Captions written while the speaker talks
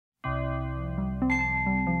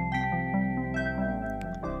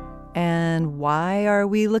And why are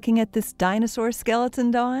we looking at this dinosaur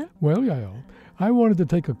skeleton, Don? Well, Yael, I wanted to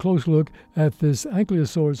take a close look at this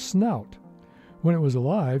ankylosaur's snout. When it was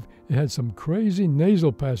alive, it had some crazy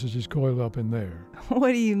nasal passages coiled up in there.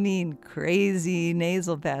 What do you mean, crazy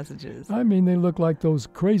nasal passages? I mean, they look like those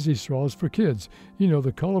crazy straws for kids. You know,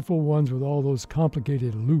 the colorful ones with all those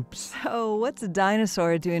complicated loops. Oh, what's a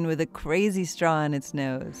dinosaur doing with a crazy straw in its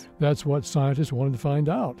nose? That's what scientists wanted to find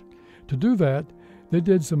out. To do that, they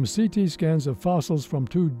did some CT scans of fossils from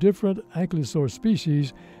 2 different ankylosaur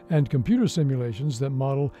species and computer simulations that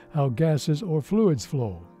model how gases or fluids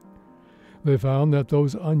flow. They found that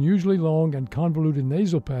those unusually long and convoluted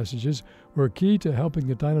nasal passages were key to helping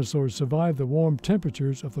the dinosaurs survive the warm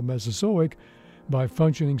temperatures of the Mesozoic by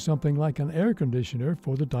functioning something like an air conditioner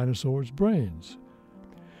for the dinosaurs' brains.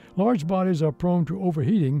 Large bodies are prone to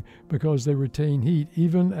overheating because they retain heat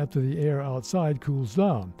even after the air outside cools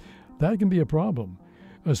down. That can be a problem,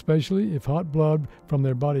 especially if hot blood from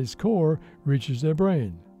their body's core reaches their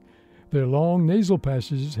brain. Their long nasal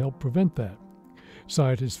passages help prevent that.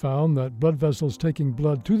 Scientists found that blood vessels taking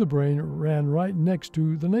blood to the brain ran right next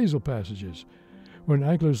to the nasal passages. When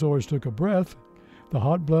ankylosaurs took a breath, the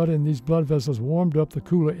hot blood in these blood vessels warmed up the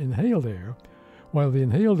cooler inhaled air, while the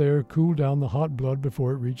inhaled air cooled down the hot blood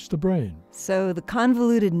before it reached the brain. So the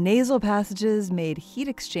convoluted nasal passages made heat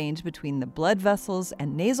exchange between the blood vessels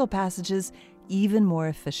and nasal passages even more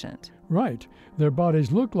efficient. Right. Their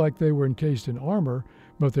bodies looked like they were encased in armor,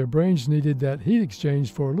 but their brains needed that heat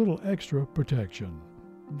exchange for a little extra protection.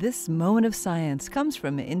 This Moment of Science comes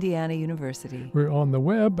from Indiana University. We're on the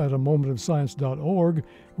web at amomentofscience.org,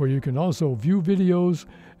 where you can also view videos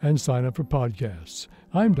and sign up for podcasts.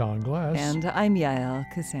 I'm Don Glass. And I'm Yael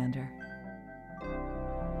Cassander.